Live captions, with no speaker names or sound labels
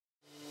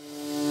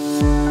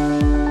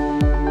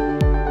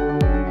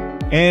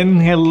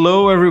And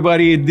hello,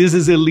 everybody. This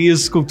is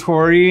Elias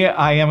Scultori.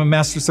 I am a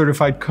Master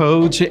Certified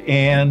Coach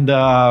and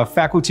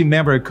faculty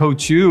member at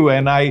Coach U.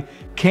 And I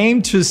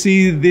came to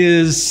see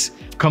this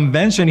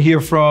convention here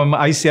from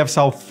ICF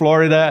South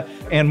Florida.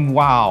 And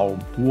wow,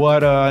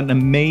 what an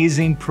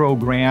amazing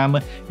program,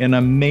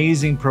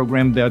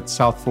 that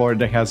South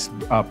Florida has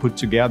put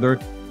together.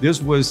 This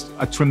was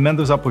a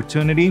tremendous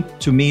opportunity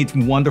to meet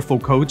wonderful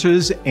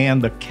coaches, and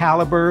the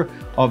caliber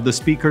of the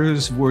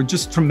speakers were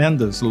just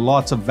tremendous.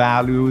 Lots of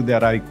value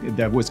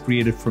that was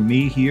created for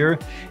me here.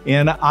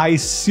 And I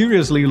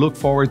seriously look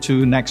forward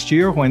to next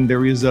year when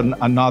there is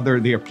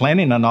they're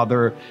planning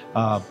another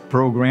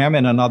program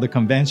and another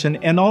convention.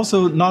 And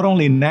also not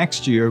only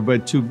next year,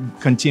 but to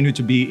continue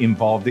to be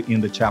involved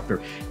in the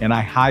chapter. And I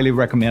highly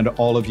recommend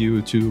all of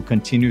you to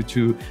continue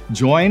to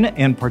join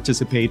and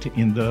participate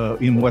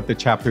in what the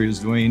chapter is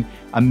doing.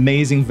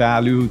 Amazing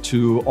value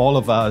to all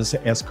of us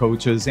as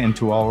coaches and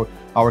to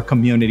our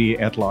community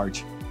at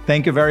large.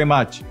 Thank you very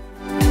much.